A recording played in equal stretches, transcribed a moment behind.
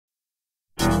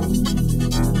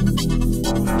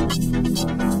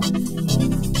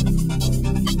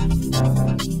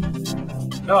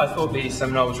No, I thought the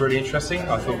seminar was really interesting.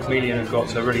 I thought Chameleon had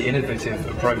got a really innovative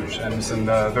approach and some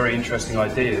very interesting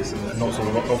ideas, and not sort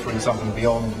of offering something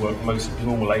beyond what most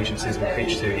normal agencies would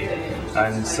pitch to you,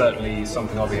 and certainly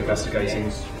something I'll be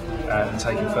investigating and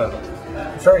taking further.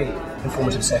 Very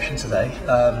informative session today.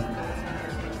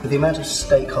 With the amount of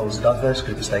stakeholders, a diverse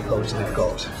group of stakeholders that we've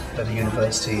got at a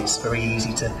university, it's very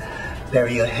easy to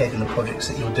bury your head in the projects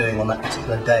that you're doing on that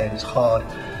particular day, and it's hard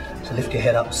to lift your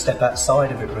head up, step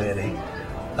outside of it really,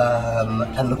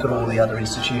 and look at all the other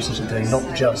institutions are doing,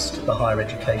 not just the higher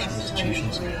education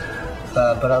institutions,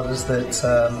 but others that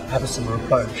have a similar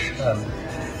approach.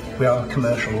 We are a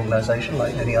commercial organisation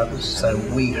like many others, so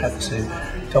we have to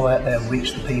go out there and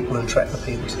reach the people and attract the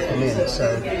people to come in.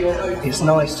 So it's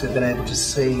nice to have been able to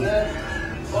see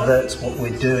that what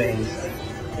we're doing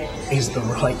is the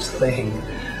right thing,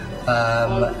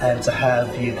 and to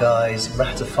have you guys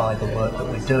ratify the work that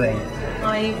we're doing.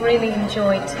 I really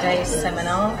enjoyed today's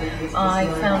seminar. I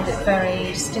found it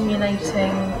very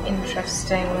stimulating,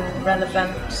 interesting,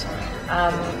 relevant,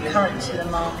 current to the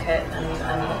market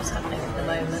and what's happening at the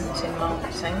moment in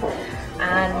marketing.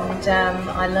 And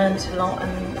I learned a lot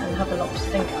and have a lot to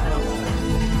think about.